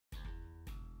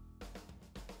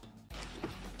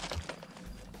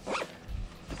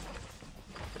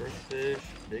fish,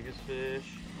 biggest fish,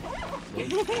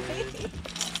 most fish,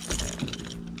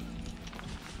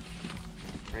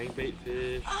 crankbait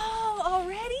fish. Oh,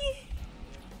 already?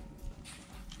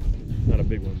 Not a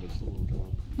big one, but it's a little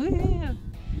one. Woohoo!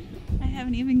 I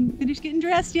haven't even finished getting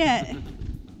dressed yet.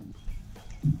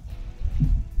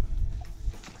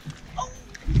 Oh!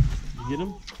 You get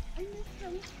him? I missed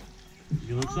him.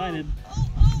 You look excited.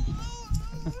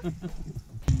 Did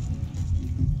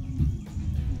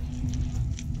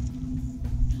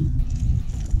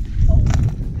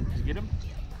you get him?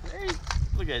 Great.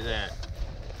 Look at that.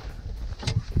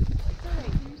 It's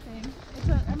alright, do your thing.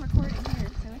 I'm recording here,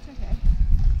 so it's okay.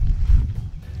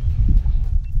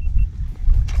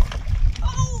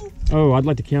 Oh! Oh, I'd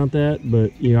like to count that,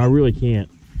 but you know, I really can't.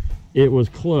 It was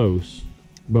close,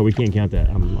 but we can't count that.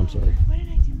 I'm sorry. What did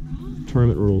I do wrong?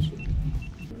 Tournament rules.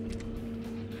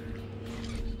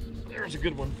 There's a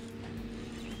good one.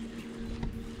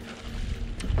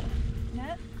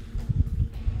 Net?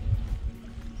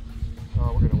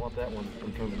 Oh, we're gonna want that one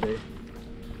from tournament day.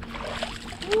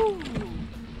 Ooh!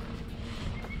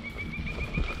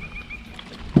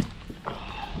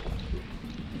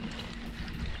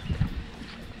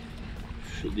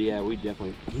 Yeah, we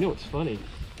definitely. You know what's funny?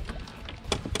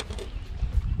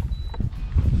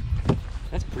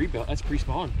 That's pre-bell. That's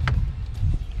pre-spawn.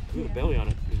 Look at the belly on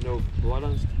it. There's no blood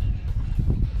on it.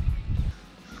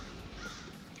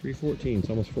 314. It's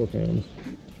almost 4 pounds.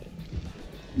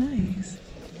 Nice.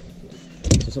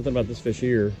 So something about this fish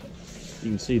here. You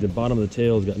can see the bottom of the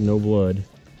tail's got no blood,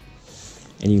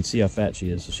 and you can see how fat she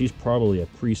is. So she's probably a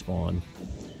pre-spawn.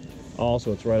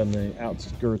 Also, it's right on the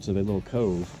outskirts of a little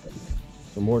cove.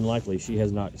 So more than likely, she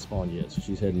has not spawned yet. So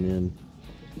she's heading in,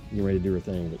 getting ready to do her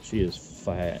thing. But she is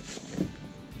fat.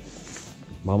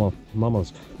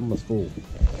 Mama's full.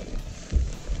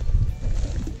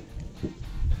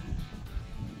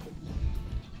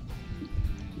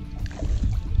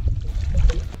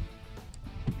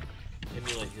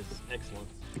 Emulate his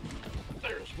excellence.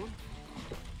 There's one.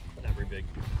 Not very big.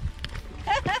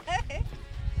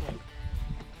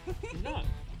 He's not.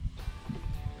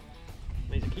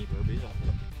 He's a keeper, but he's not.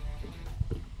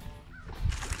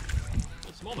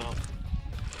 That's smallmouth.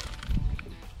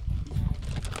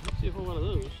 Let's see if we're one of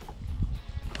those.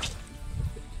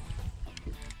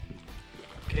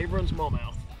 Cave run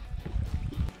smallmouth.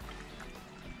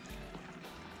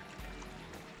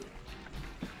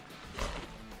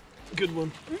 Good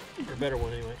one. Or a better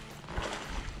one, anyway.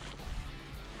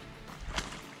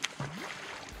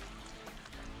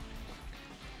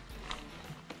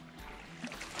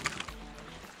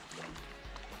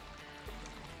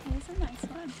 He's a nice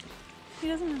one. He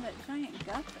doesn't have that giant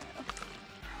gut though.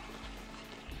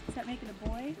 Does that make it a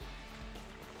boy?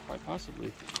 Quite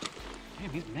possibly.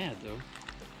 Damn, he's mad though.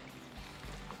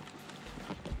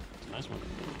 It's a nice one.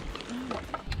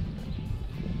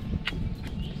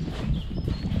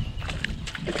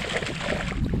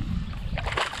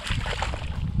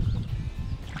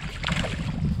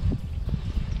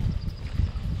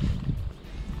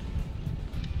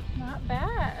 Not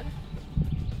bad.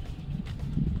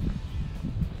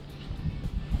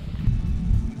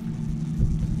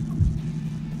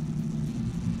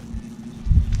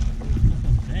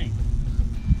 Dang.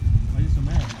 Why are you so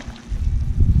mad? Is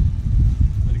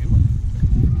that a good one?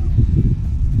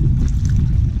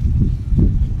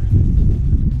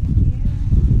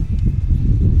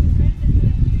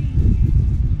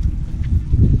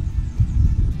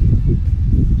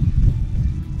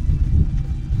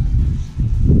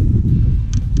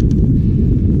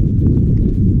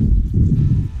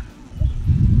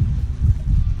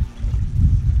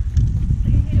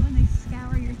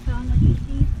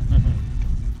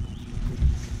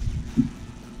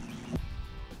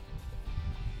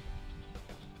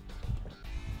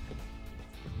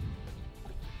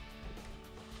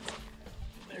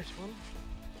 There's one.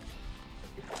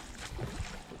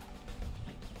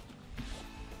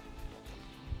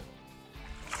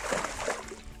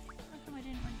 How come I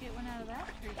didn't get one out of that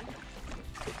tree? I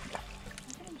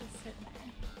think I'm just sitting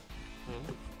there. Huh?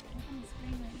 Look on the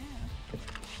screen right now.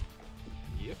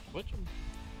 Yep, watch him.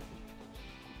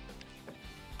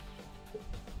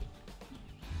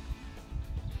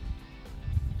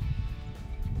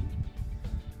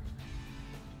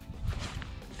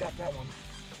 Got that one.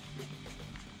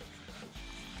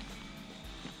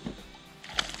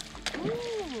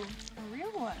 Ooh, a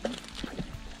real one.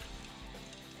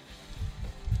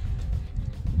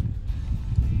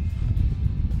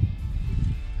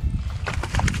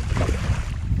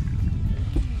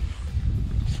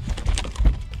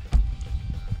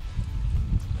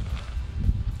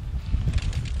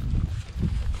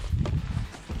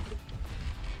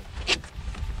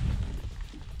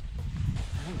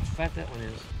 fat that one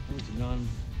is. Oh, it's a non.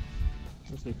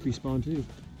 Looks like pre-spawn too. Not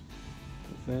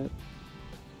fat.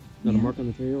 Not a mark on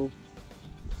the tail.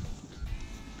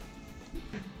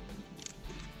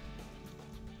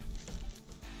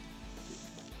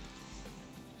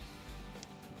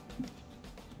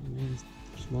 Man, it's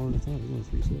smaller than I thought. It's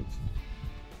only 3.6.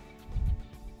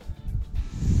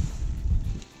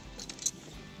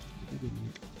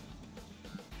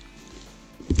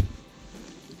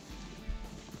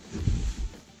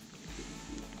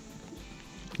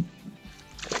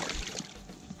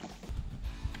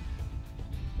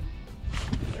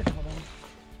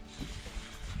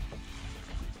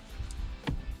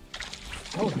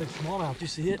 That was a big smallmouth. Did you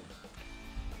see it?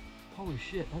 Holy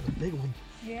shit, that was a big one.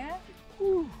 Yeah?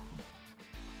 Woo.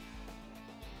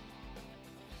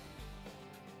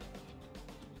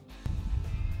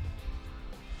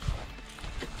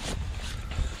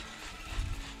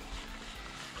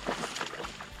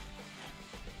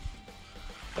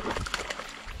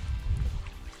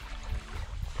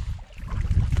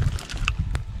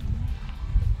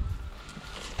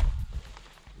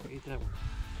 Eat that one.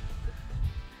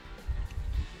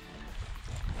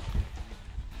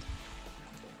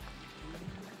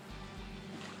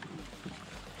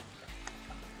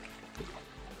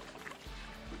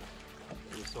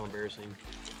 It's so embarrassing.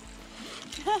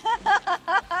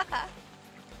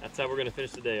 That's how we're gonna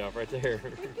finish the day off, right there.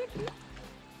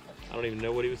 I don't even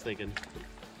know what he was thinking.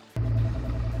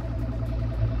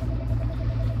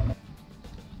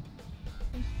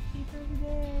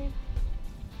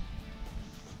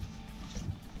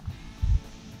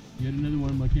 Yet another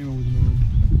one, my camera wasn't on.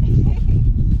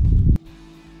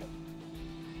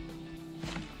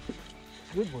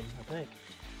 Good one, I think.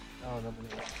 Oh, no, no.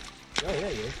 Oh, yeah,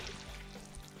 he is.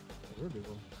 That's a real good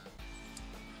one.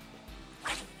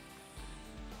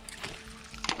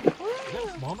 Is that a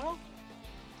smallmouth?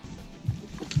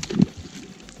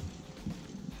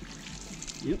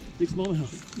 Yep, big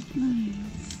smallmouth. Nice.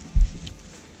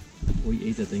 Oh, he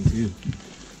ate that thing too.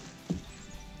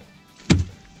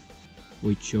 Oh,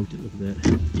 he choked it, look at that.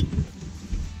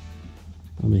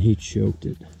 I mean, he choked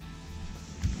it.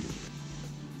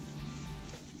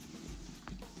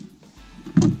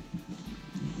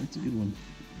 That's a good one.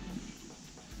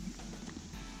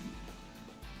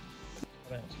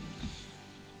 What else?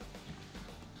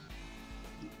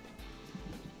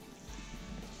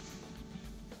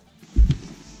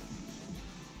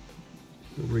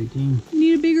 Over 18. You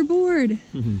need a bigger board.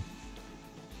 Thank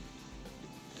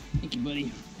you,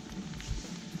 buddy.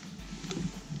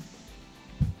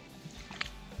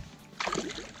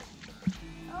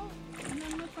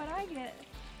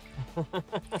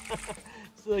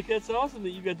 So like that's awesome that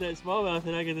you got that smallmouth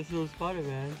and I got this little spotted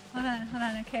man. Hold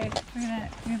on, okay. We're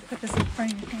gonna put this in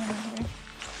front of your camera here.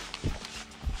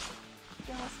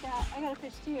 I got a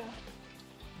fish too.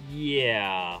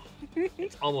 Yeah.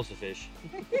 It's almost a fish.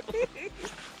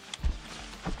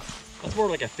 That's more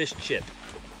like a fish chip.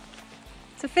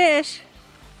 It's a fish.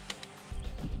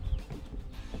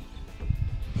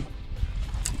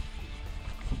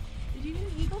 Did you get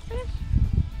an eaglefish?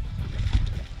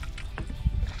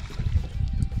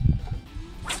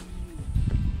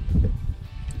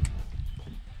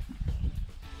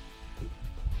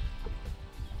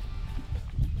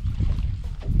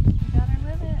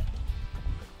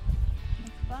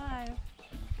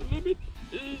 Limit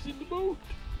is in the boat.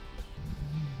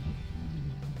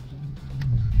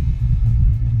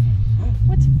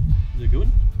 What? Is it good?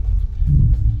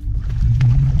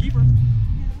 Keeper. Yeah.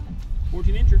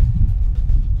 14 incher.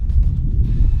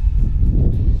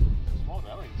 Small, I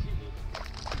don't even see this.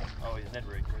 Oh, he's Ned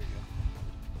rig. There you go.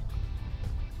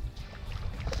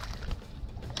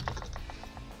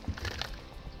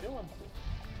 Good one.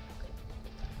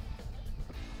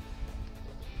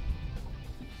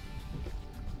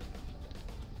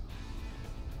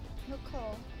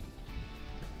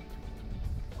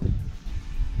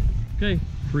 Okay,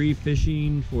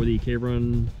 pre-fishing for the Cave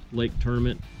Run Lake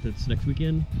tournament that's next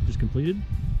weekend, just completed.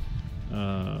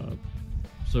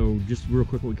 So just real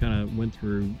quick, we kind of went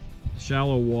through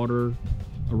shallow water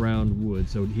around wood.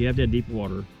 So you have to have deep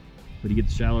water, but you get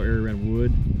the shallow area around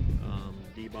wood.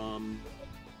 D-bomb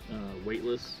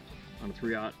weightless on a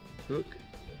 3/0 hook.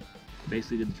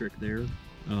 Basically did the trick there.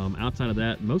 Outside of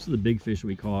that, most of the big fish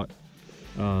we caught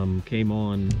came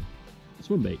on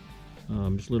swim bait.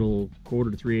 Just little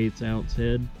 1/4 to 3/8 ounce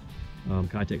head,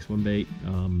 Kitech swim bait.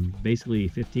 Basically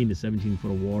 15 to 17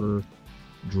 foot of water,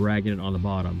 dragging it on the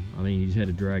bottom. I mean, you just had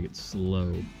to drag it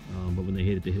slow, but when they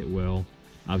hit it well.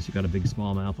 Obviously got a big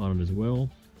smallmouth on it as well.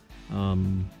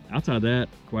 Outside of that,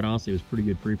 quite honestly, it was pretty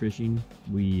good pre-fishing.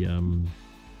 We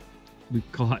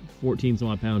caught 14 some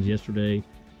odd pounds yesterday,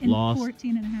 In lost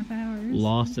 14 and a half hours.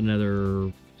 Lost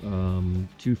another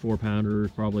 2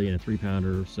 4-pounders, probably, and a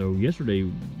 3-pounder. So yesterday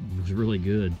was really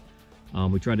good.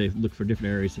 We tried to look for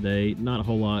different areas today. Not a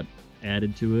whole lot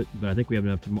added to it, but I think we have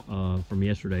enough from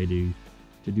yesterday to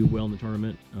do well in the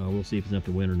tournament. We'll see if it's enough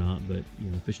to win or not, but you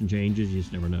know, fishing changes, you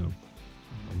just never know.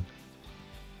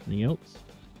 Anything else?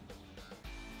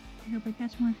 I hope I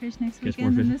catch more fish next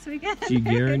weekend than this weekend. She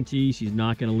guarantees she's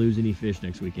not going to lose any fish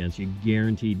next weekend. She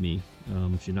guaranteed me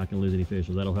she's not going to lose any fish,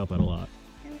 so that'll help out a lot.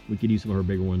 We could use some of her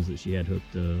bigger ones that she had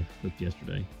hooked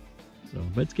yesterday. So,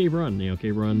 but it's Cave Run. You know,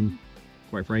 Cave Run,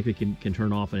 quite frankly, can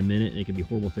turn off in a minute. It can be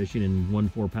horrible fishing, and 1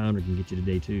 4-pounder can get you to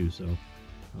day 2. So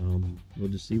we'll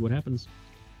just see what happens.